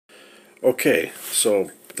Okay,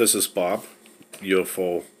 so this is Bob,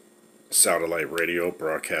 UFO Satellite Radio,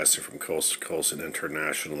 broadcasting from coast to coast and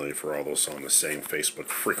internationally for all those on the same Facebook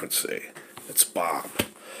frequency. It's Bob.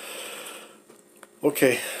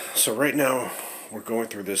 Okay, so right now we're going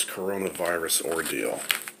through this coronavirus ordeal,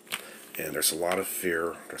 and there's a lot of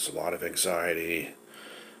fear, there's a lot of anxiety.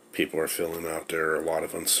 People are feeling out there a lot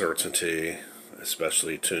of uncertainty,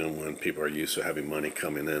 especially too when people are used to having money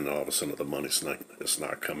coming in, all of a sudden the money's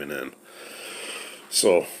not coming in.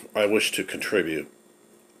 So I wish to contribute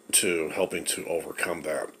to helping to overcome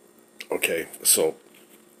that. Okay, so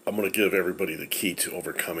I'm going to give everybody the key to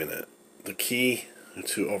overcoming it. The key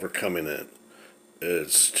to overcoming it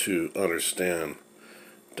is to understand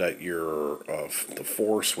that you're the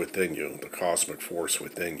force within you, the cosmic force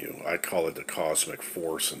within you. I call it the cosmic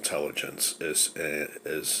force intelligence. Is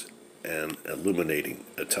an illuminating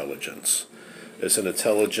intelligence. It's an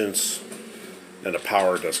intelligence and a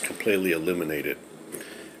power that's completely illuminated.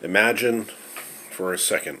 Imagine for a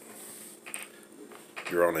second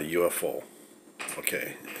you're on a UFO,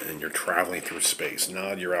 okay, and you're traveling through space.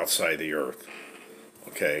 Now you're outside the Earth,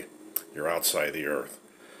 okay? You're outside the Earth.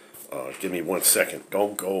 Give me 1 second.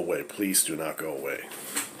 Don't go away. Please do not go away.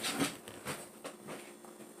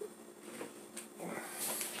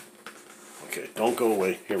 Okay, don't go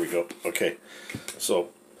away. Here we go. Okay, so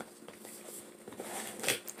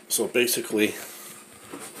basically,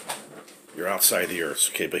 you're outside the Earth.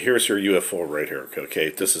 Okay, but here's your UFO right here. Okay,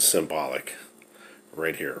 this is symbolic.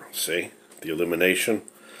 Right here. See? The illumination.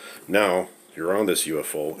 Now, you're on this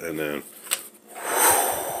UFO, and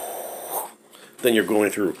then you're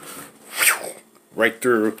going through, right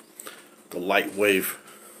through the light wave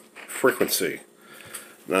frequency.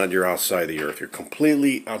 Now you're outside the Earth. You're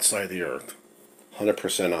completely outside the Earth.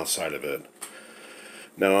 100% outside of it.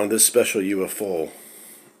 Now on this special UFO,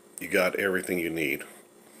 you got everything you need.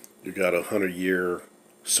 You got 100-year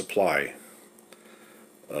supply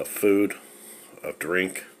of food, of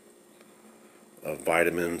drink, of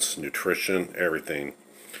vitamins, nutrition, everything.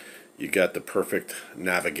 You got the perfect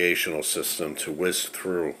navigational system to whiz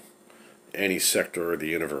through any sector of the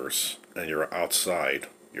universe, and you're outside.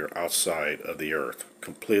 You're outside of the Earth,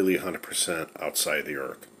 completely 100% outside the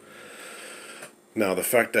Earth. Now the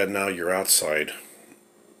fact that now you're outside,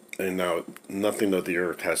 and now nothing of the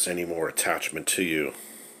Earth has any more attachment to you,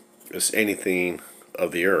 is anything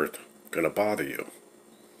of the Earth going to bother you?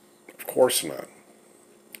 Of course not.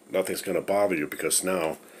 Nothing's going to bother you because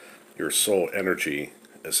now your soul energy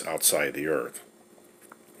is outside the Earth.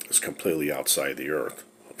 It's completely outside the Earth,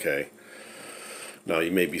 okay? Now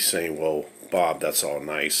you may be saying, well, Bob, that's all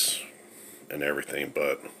nice and everything,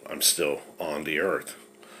 but I'm still on the Earth.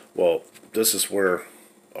 Well, this is where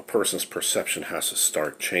a person's perception has to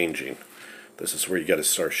start changing. This is where you got to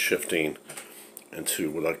start shifting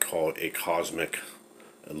into what I call a cosmic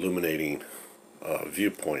illuminating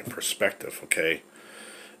viewpoint perspective, okay?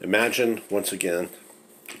 Imagine, once again,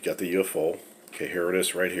 you got the UFO. Okay, here it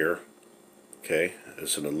is right here. Okay,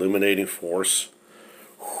 it's an illuminating force.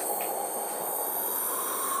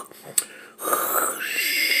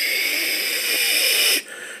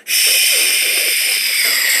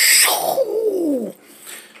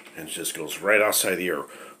 And it just goes right outside the air.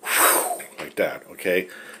 Like that, okay?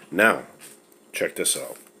 Now, check this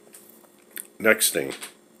out. Next thing.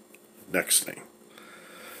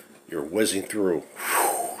 You're whizzing through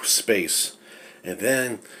space, and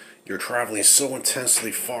then you're traveling so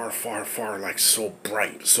intensely far, like so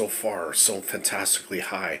bright, so far, so fantastically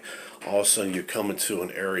high. All of a sudden you come into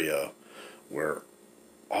an area where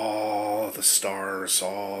all the stars,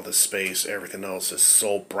 all the space, everything else is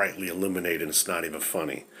so brightly illuminated, it's not even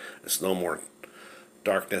funny. It's no more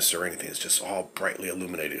darkness or anything, it's just all brightly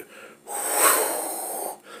illuminated.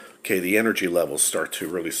 Okay, the energy levels start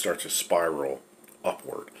to spiral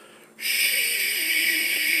upward.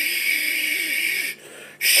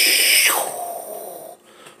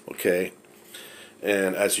 Okay,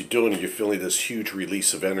 and as you're doing it, you're feeling this huge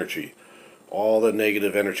release of energy. All the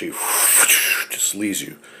negative energy just leaves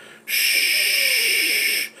you.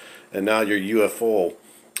 And now your UFO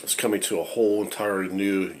is coming to a whole entire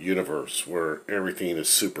new universe where everything is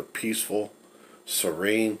super peaceful,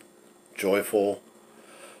 serene, joyful,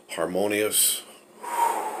 harmonious,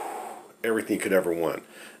 everything you could ever want.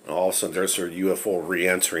 And all of a sudden there's a UFO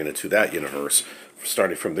re-entering into that universe,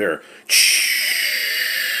 starting from there.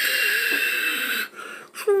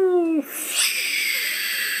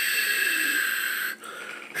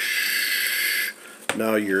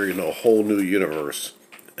 Now you're in a whole new universe,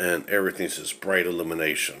 and everything's just bright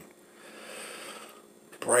illumination.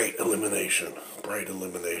 Bright illumination, bright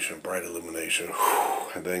illumination, bright illumination.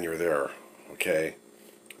 And then you're there, okay?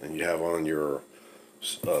 and you have on your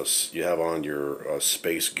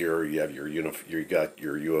space gear. You have you got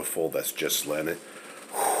your UFO that's just landed,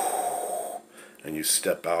 and you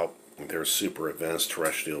step out, and there's super advanced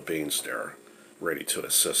terrestrial beings there, ready to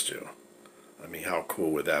assist you. I mean, how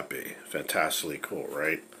cool would that be? Fantastically cool,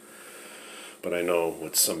 right? But I know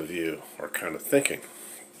what some of you are kind of thinking.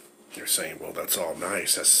 You're saying, well, that's all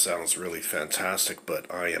nice. That sounds really fantastic, but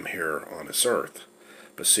I am here on this earth.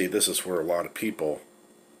 But see, this is where a lot of people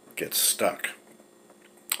get stuck.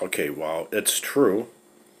 Okay, while it's true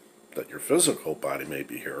that your physical body may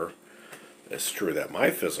be here, it's true that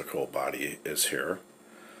my physical body is here,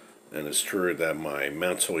 and it's true that my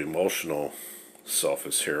mental, emotional self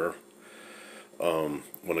is here.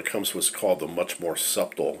 When it comes to what's called the much more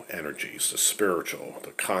subtle energies, the spiritual,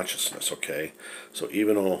 the consciousness, okay? So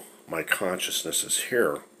even though my consciousness is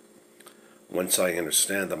here, once I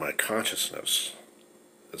understand that my consciousness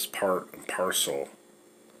is part and parcel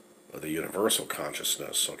of the universal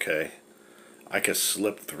consciousness, okay, I could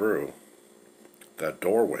slip through that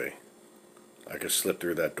doorway. I could slip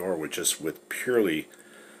through that doorway just with purely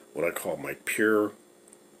what I call my pure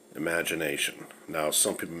imagination. Now,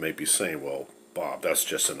 some people may be saying, well, Bob, that's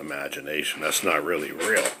just an imagination. That's not really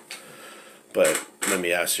real. But let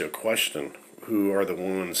me ask you a question. Who are the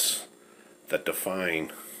ones that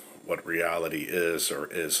define what reality is or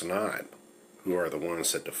is not? Who are the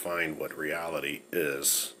ones that define what reality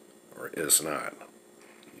is or is not?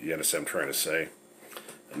 You understand what I'm trying to say?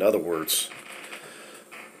 In other words,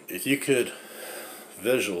 if you could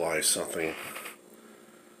visualize something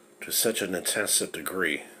to such an intensive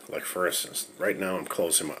degree, like for instance, right now I'm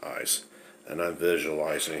closing my eyes and I'm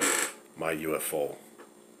visualizing my UFO,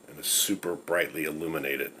 and it's super brightly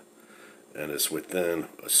illuminated, and it's within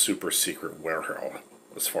a super secret warehouse,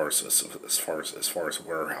 as far as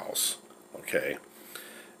warehouse, okay,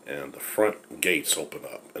 and the front gates open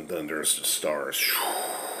up, and then there's the stars,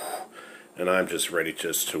 and I'm just ready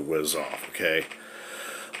just to whiz off, okay.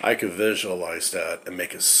 I could visualize that and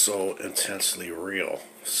make it so intensely real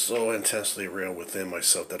within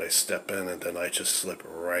myself that I step in and then I just slip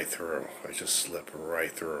right through.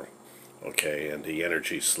 Okay, and the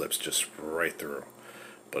energy slips just right through.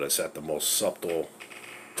 But it's at the most subtle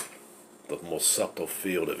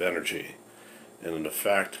field of energy. And in the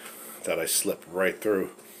fact that I slip right through,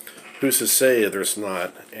 who's to say there's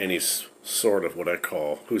not any sort of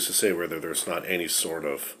who's to say whether there's not any sort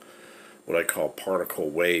of what I call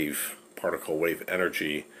particle wave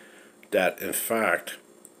energy that in fact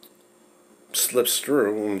slips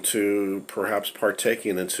through into perhaps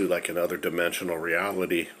partaking into like another dimensional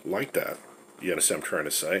reality like that. You understand what I'm trying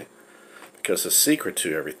to say? Because the secret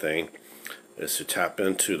to everything is to tap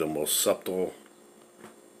into the most subtle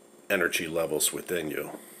energy levels within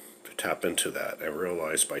you. To tap into that and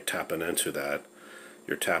realize by tapping into that,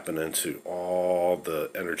 you're tapping into all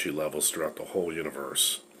the energy levels throughout the whole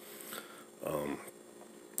universe.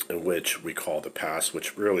 In which we call the past,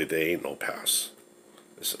 which really there ain't no past.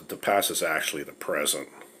 The past is actually the present.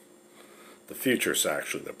 The future is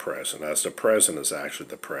actually the present, as the present is actually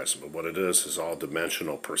the present. But what it is all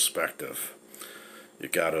dimensional perspective. You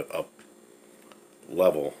got to up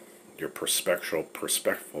level your perspective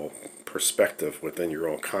within your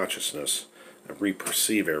own consciousness and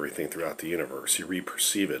re-perceive everything throughout the universe. You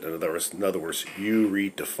re-perceive it. In other words, you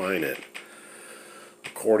redefine it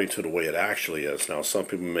according to the way it actually is. Now, some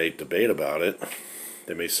people may debate about it.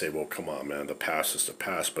 They may say, well, come on, man, the past is the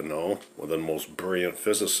past. But no, one of the most brilliant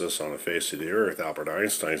physicists on the face of the earth, Albert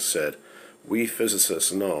Einstein, said, we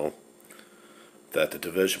physicists know that the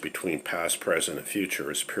division between past, present, and future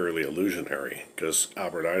is purely illusionary, because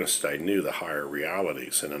Albert Einstein knew the higher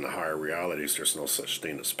realities, and in the higher realities, there's no such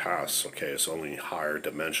thing as past, okay? It's only higher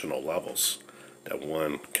dimensional levels that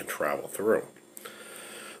one can travel through.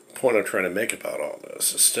 The point I'm trying to make about all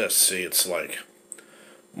this is this. See, it's like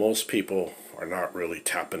most people are not really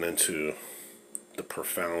tapping into the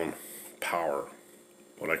profound power,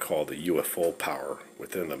 what I call the UFO power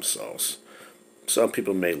within themselves. Some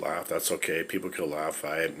people may laugh. That's okay. People can laugh.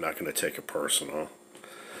 I'm not going to take it personal.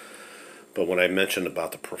 But when I mentioned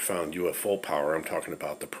about the profound UFO power, I'm talking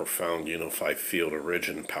about the profound unified field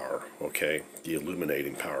origin power, okay? The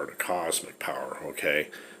illuminating power, the cosmic power, okay?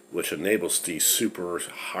 Which enables these super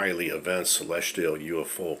highly advanced celestial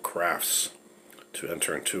UFO crafts to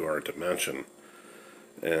enter into our dimension.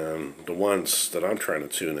 And the ones that I'm trying to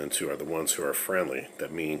tune into are the ones who are friendly,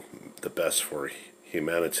 that mean the best for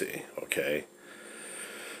humanity, okay?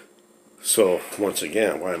 So, once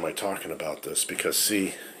again, why am I talking about this? Because,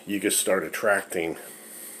 see, you could start attracting,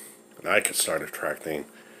 and I could start attracting,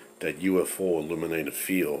 that UFO illuminated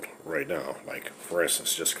field right now. Like, for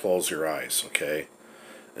instance, just close your eyes, okay?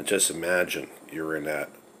 And just imagine you're in that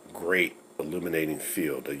great illuminating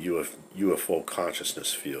field, a UFO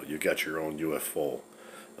consciousness field. You got your own UFO.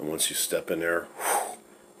 And once you step in there,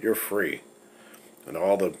 you're free. And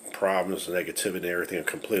all the problems, negativity, and everything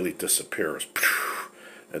completely disappears.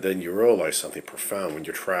 And then you realize something profound when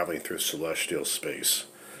you're traveling through celestial space.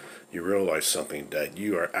 You realize something, that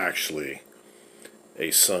you are actually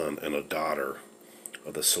a son and a daughter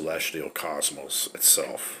of the celestial cosmos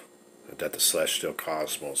itself. And that the celestial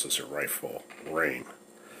cosmos is your rightful reign.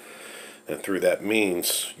 And through that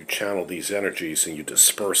means, you channel these energies and you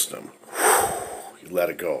disperse them. You let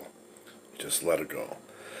it go. You just let it go.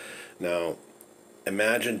 Now,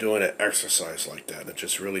 imagine doing an exercise like that and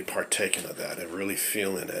just really partaking of that and really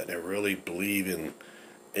feeling it and really believing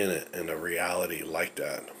in it, in a reality like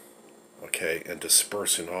that. Okay? And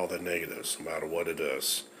dispersing all the negatives, no matter what it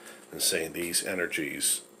is. And saying, these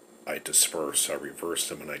energies, I disperse, I reverse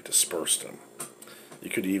them, and I disperse them.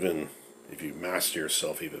 You could even, if you master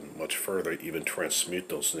yourself even much further, even transmute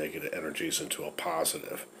those negative energies into a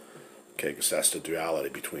positive. Okay? Because that's the duality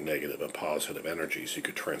between negative and positive energies. You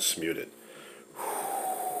could transmute it.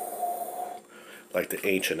 Like the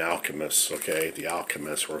ancient alchemists, okay? The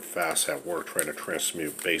alchemists were fast at work trying to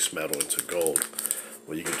transmute base metal into gold.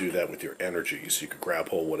 Well, you could do that with your energies. You could grab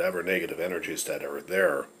hold of whatever negative energies that are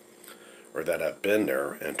there, or that have been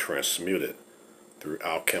there, and transmute it through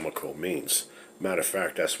alchemical means. Matter of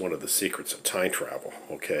fact, that's one of the secrets of time travel,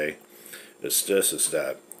 okay? Is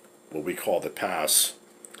that what we call the past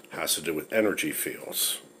has to do with energy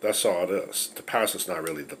fields. That's all it is. The past is not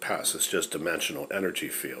really the past. It's just dimensional energy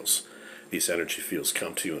fields. These energy fields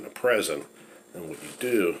come to you in the present, and what you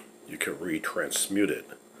do, you can retransmute it.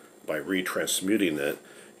 By retransmuting it,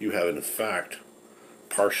 you have in fact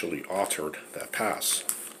partially altered that past.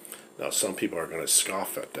 Now, some people are going to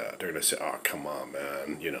scoff at that. They're going to say, oh, come on,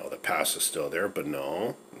 man, you know, the past is still there. But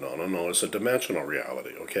no, it's a dimensional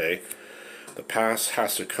reality, okay? The past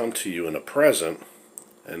has to come to you in the present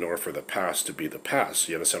in order for the past to be the past.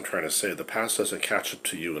 You understand what I'm trying to say? The past doesn't catch up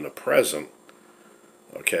to you in the present,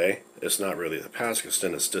 okay? It's not really the past, because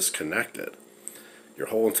then it's disconnected. Your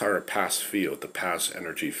whole entire past field, the past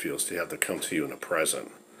energy fields, they have to come to you in the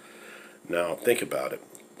present. Now, think about it.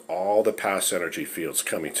 All the past energy fields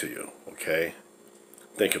coming to you, okay?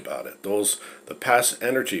 Think about it. The past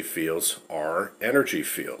energy fields are energy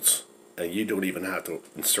fields. And you don't even have to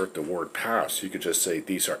insert the word past. You could just say,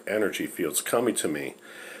 these are energy fields coming to me.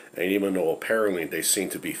 And even though apparently they seem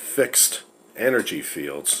to be fixed energy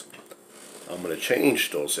fields, I'm going to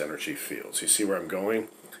change those energy fields. You see where I'm going?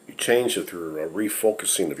 You change it through a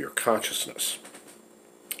refocusing of your consciousness.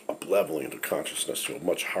 Up-leveling the consciousness to a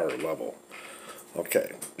much higher level.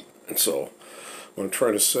 Okay, and so what I'm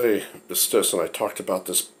trying to say is this, and I talked about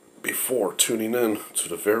this before, tuning in to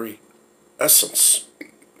the very essence,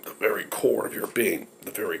 the very core of your being,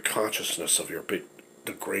 the very consciousness of your being,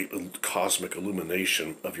 the great cosmic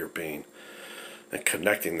illumination of your being, and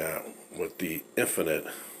connecting that with the infinite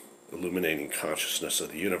illuminating consciousness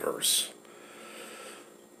of the universe.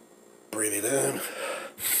 Breathing in,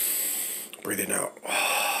 breathing out,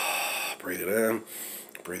 breathing in,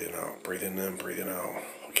 breathing out, breathing in, breathing out,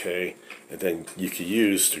 okay? And then you can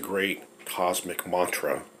use the great cosmic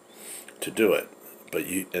mantra to do it. But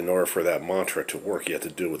in order for that mantra to work, you have to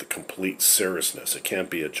do it with a complete seriousness. It can't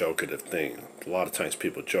be a jokative thing. A lot of times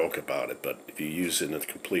people joke about it, but if you use it in a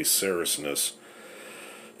complete seriousness,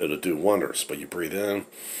 it'll do wonders. But you breathe in,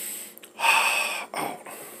 out,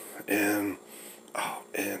 in, out,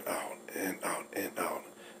 in, out, in, out, in, out.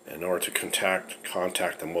 In order to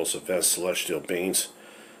contact the most advanced celestial beings,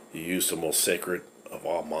 you use the most sacred of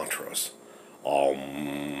all mantras.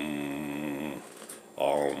 Om,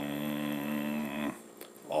 Om,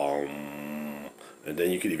 Om. And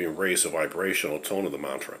then you can even raise the vibrational tone of the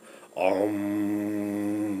mantra.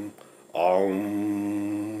 Om,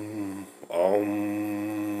 Om,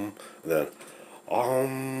 Om. And then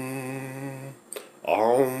Om,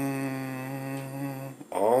 Om,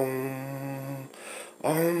 Om,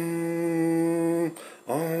 Om,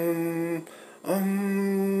 Om, Om.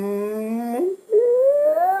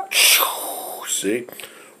 See?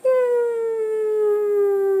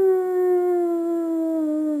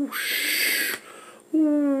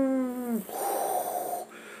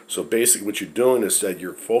 So basically what you're doing is that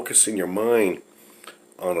you're focusing your mind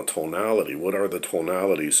on a tonality. What are the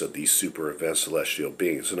tonalities of these super advanced celestial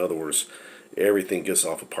beings? In other words, everything gets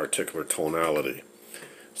off a particular tonality.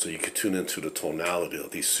 So you can tune into the tonality of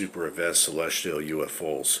these super advanced celestial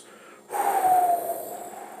UFOs.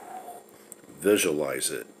 Visualize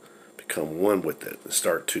it. Become one with it. And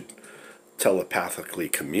start to telepathically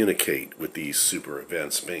communicate with these super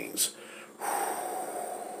advanced beings.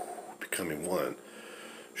 becoming one.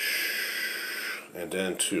 And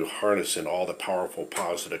then to harness in all the powerful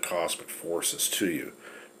positive cosmic forces to you.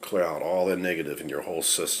 Clear out all the negative in your whole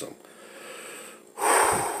system.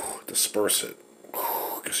 Disperse it.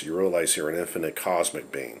 Because you realize you're an infinite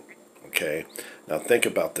cosmic being. Okay? Now think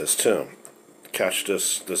about this too. Catch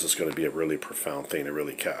this. This is going to be a really profound thing to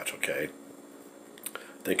really catch. Okay?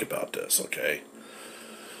 Think about this. Okay?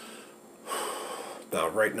 Now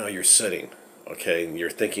right now you're sitting. Okay? And you're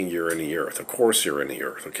thinking you're in the earth. Of course you're in the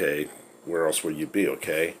earth. Okay? Where else would you be?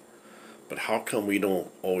 Okay? But how come we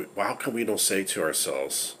don't say to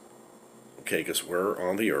ourselves, okay, because we're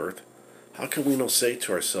on the earth, how come we don't say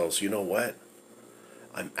to ourselves, you know what?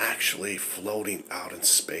 I'm actually floating out in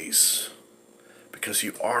space. Because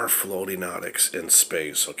you are floating out in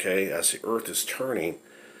space, okay? As the earth is turning,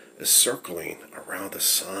 is circling around the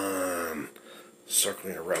sun.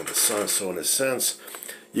 Circling around the sun. So in a sense,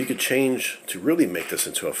 you could change, to really make this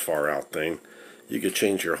into a far out thing, you could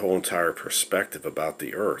change your whole entire perspective about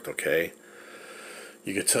the earth, okay?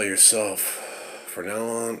 You could tell yourself, from now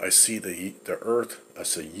on, I see the earth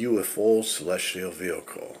as a UFO celestial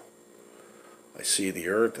vehicle. I see the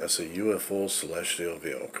earth as a UFO celestial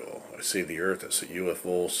vehicle. I see the earth as a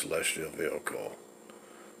UFO celestial vehicle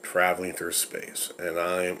traveling through space. And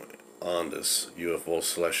I'm on this UFO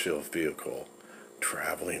celestial vehicle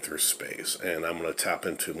traveling through space. And I'm going to tap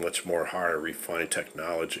into much more higher refined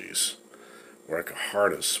technologies where I can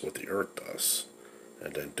harness what the earth does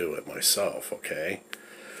and then do it myself, okay?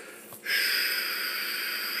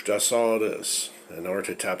 That's all it is. In order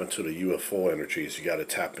to tap into the UFO energies, you got to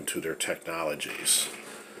tap into their technologies.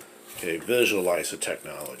 Okay, visualize the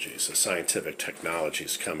technologies, the scientific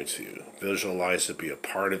technologies coming to you. Visualize it, be a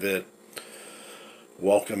part of it.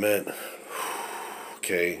 Welcome it.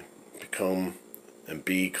 Okay, become and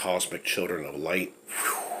be cosmic children of light,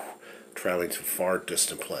 traveling to far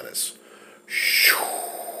distant planets.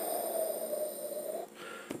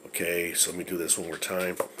 Okay, so let me do this one more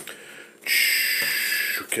time.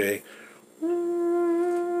 Okay.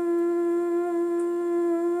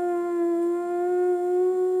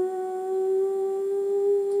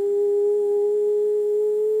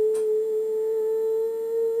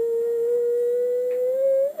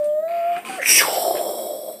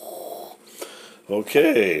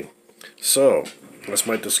 Okay, so that's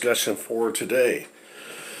my discussion for today.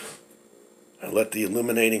 I let the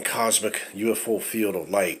illuminating cosmic UFO field of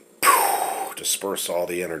light disperse all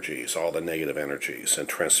the energies, all the negative energies, and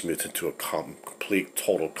transmute into a complete,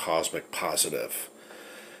 total cosmic positive.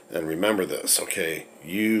 And remember this, okay?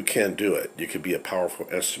 You can do it. You could be a powerful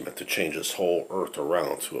instrument to change this whole earth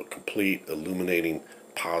around to a complete, illuminating,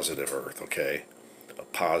 positive earth, okay? A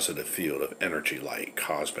positive field of energy light,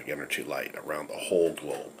 cosmic energy light around the whole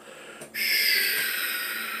globe.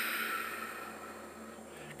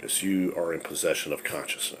 Because you are in possession of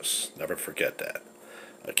consciousness. Never forget that.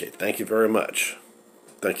 Okay, thank you very much.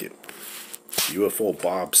 Thank you. UFO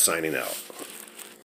Bob signing out.